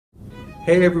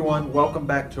Hey everyone, welcome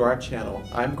back to our channel.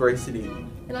 I'm Grayson Eaton.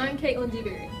 And I'm Caitlin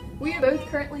DeBerry. We are both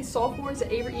currently sophomores at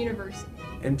Averett University.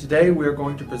 And today we are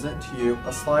going to present to you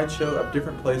a slideshow of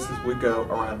different places we go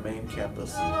around main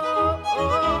campus.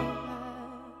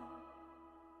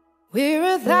 We're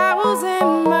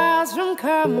 1,000 miles from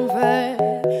comfort.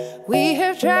 We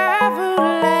have traveled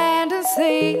land and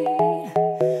sea.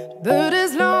 But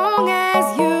as long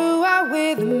as you are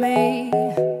with me,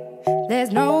 there's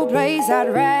no place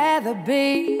I'd rather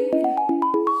be.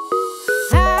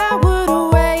 I would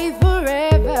away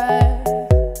forever,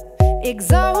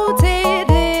 exalted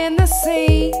in the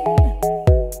sea.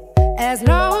 As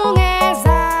long as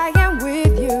I am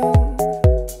with you,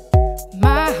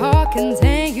 my heart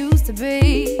continues to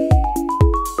beat.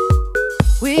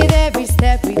 With every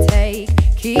step we take,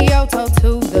 Kyoto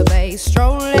to the bay,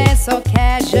 strolling so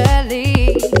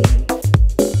casually.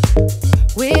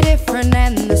 We're different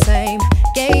and the same,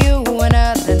 gave you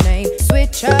another name,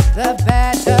 switch up the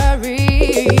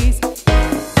batteries.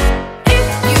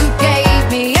 If you gave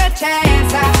me a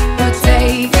chance, I would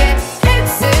take it.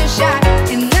 It's a shot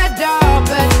in the dark,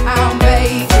 but I'll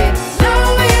make it.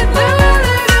 Knowing the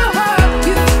little heart,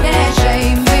 you can't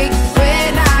shame me.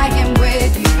 When I am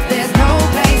with you, there's no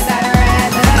place I'd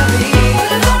rather be.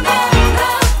 No, no, no,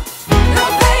 no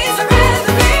place I'd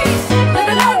rather be. No,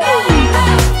 no, no, no,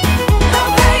 no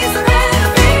place I'd rather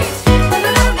be. No,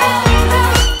 no, no, no,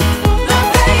 no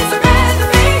place I'd rather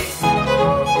be.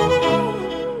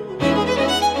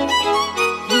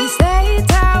 We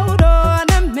set out on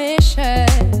a mission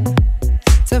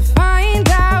to find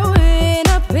our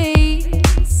inner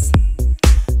peace,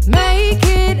 make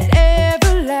it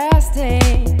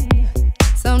everlasting,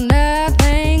 so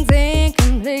nothing's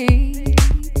incomplete.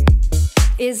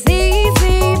 It's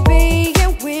easy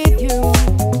being with you,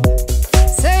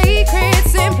 sacred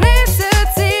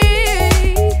simplicity.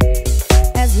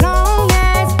 As long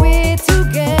as we're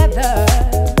together,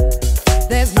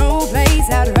 there's no place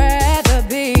I'd rather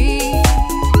be.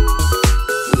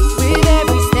 With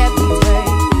every step we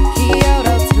take,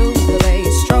 Kyoto to the bay,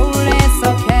 strolling so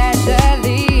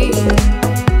casually.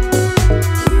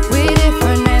 We're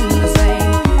different and the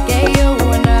same, gave you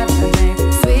another name,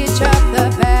 switch up the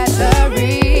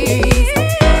batteries.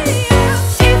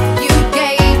 If you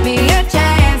gave me a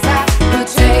chance, I would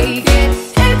take it.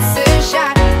 It's a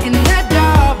shot in the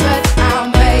dark, but I'll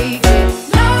make it.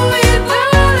 Knowing the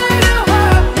little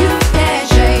heart, you can't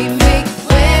shame me.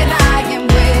 When I am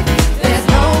with you, there's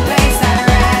no place I'd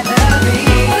rather be.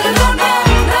 No, no,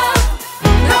 no,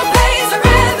 no place I'd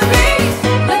rather be.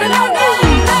 No, no, no,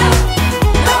 no,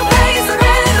 no place I'd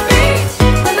rather be.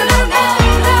 No, no, no,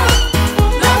 no,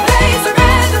 no place I'd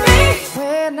rather be.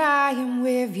 When I am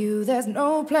with you, there's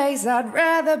no place I'd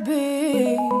rather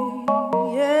be.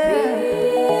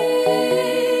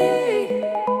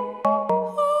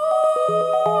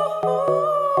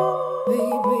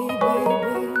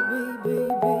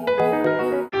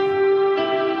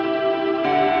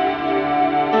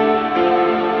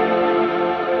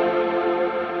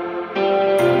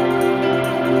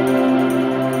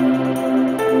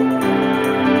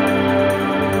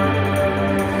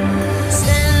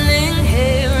 Standing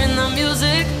here in the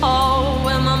music hall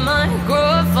with my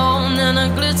microphone and a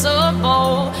glitter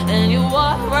ball, and you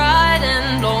walk right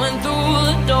in, blowing through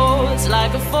the doors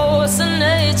like a force of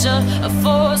nature, a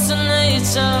force of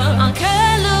nature. I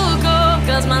can't look up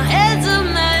 'cause my head's a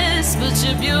mess, but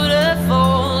you're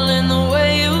beautiful in the way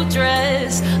you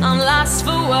dress. I'm lost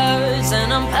for words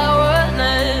and I'm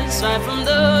powerless. Right from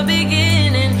the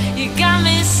beginning, you got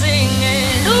me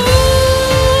singing. Ooh,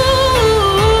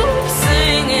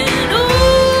 singing,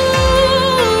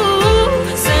 ooh,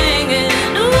 singing,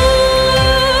 ooh,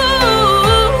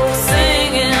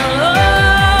 singing,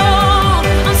 oh,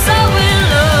 I'm so in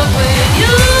love with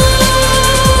you.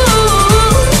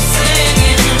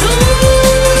 Singing, ooh,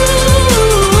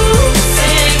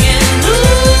 singing,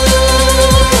 ooh,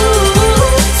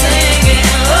 singing,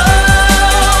 oh,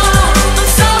 I'm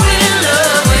so in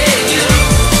love with you.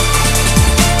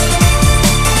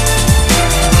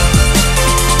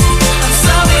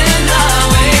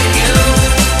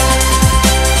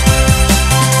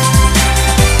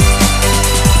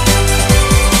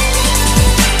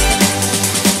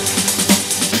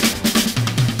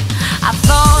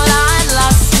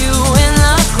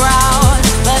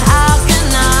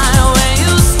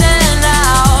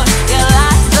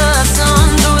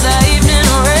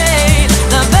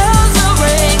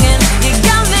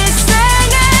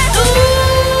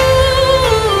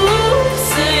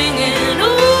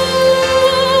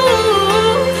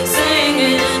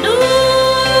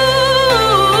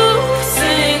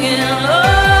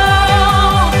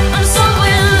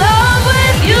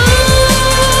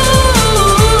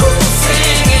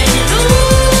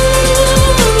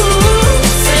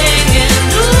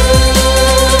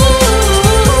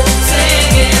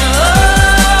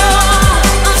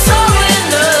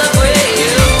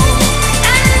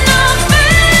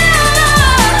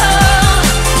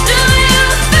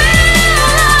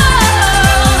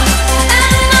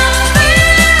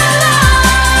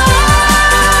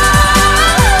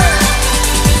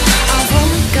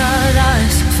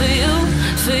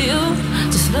 for you.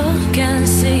 Just look and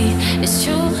see, it's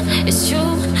true, it's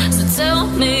true. So tell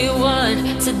me what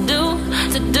to do,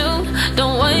 to do.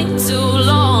 Don't wait too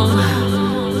long.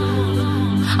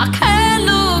 I can't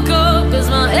look up 'cause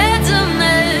my head's a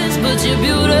mess, but you're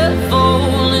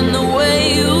beautiful in the way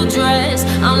you dress.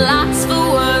 I'm lost for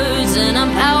words and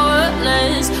I'm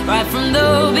powerless. Right from the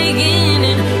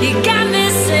beginning, you got me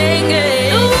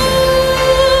singing. Ooh,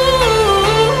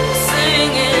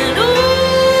 singing, ooh,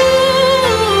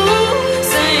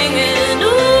 singing,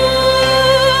 ooh,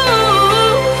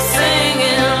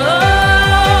 singing.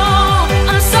 Oh,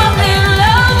 I'm so in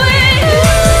love with you.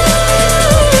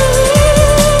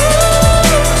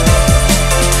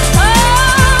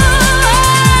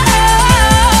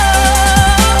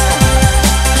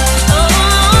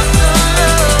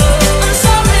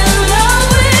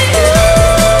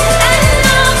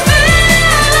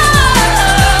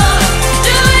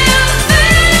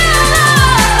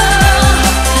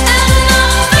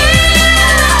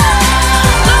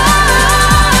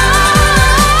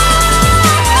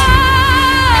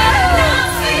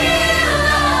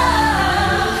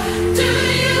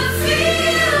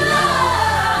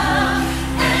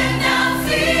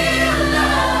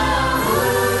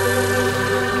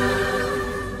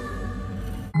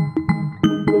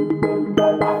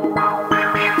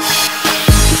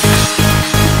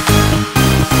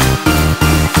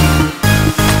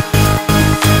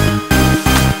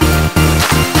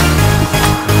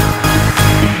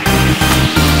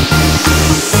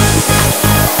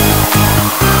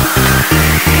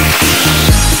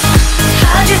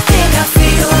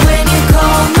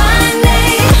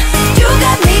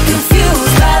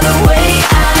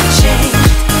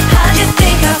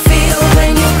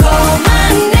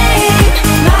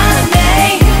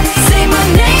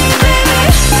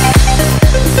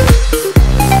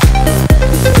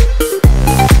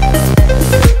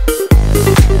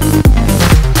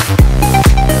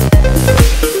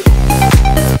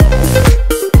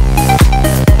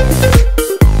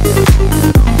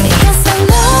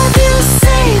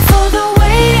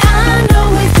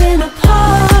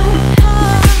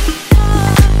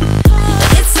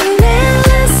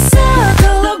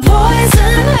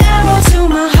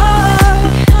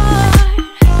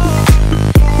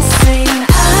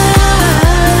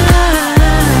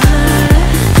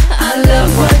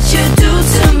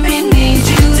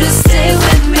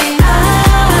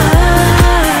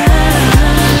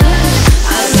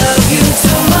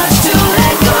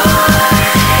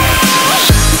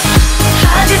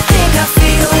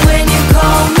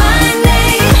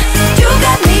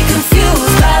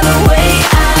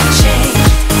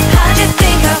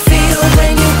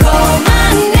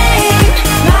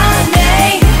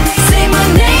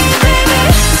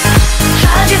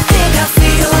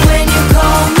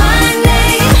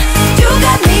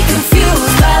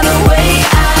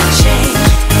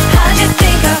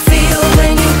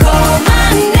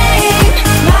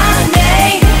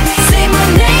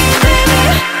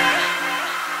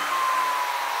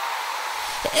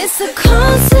 It's the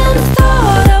constant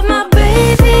thought of my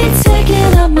baby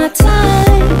taking up my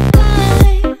time.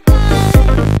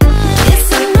 It's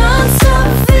a non-stop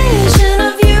vision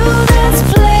of you that's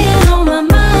playing on my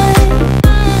mind.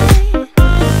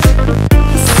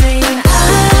 Saying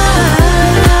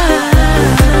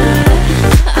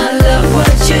I love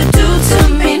what you do to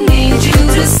me, need you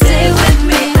to stay with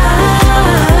me.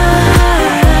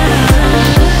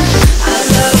 I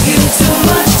love you too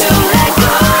much to let go.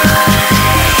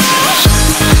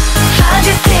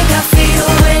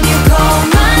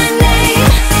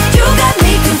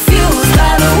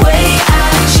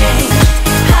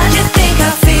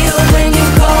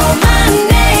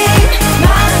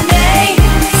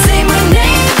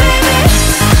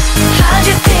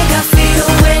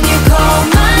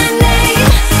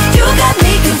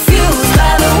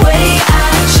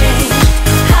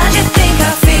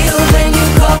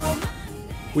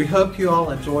 We hope you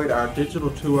all enjoyed our digital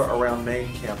tour around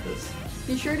Main campus.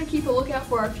 Be sure to keep a lookout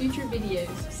for our future videos.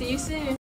 See you soon!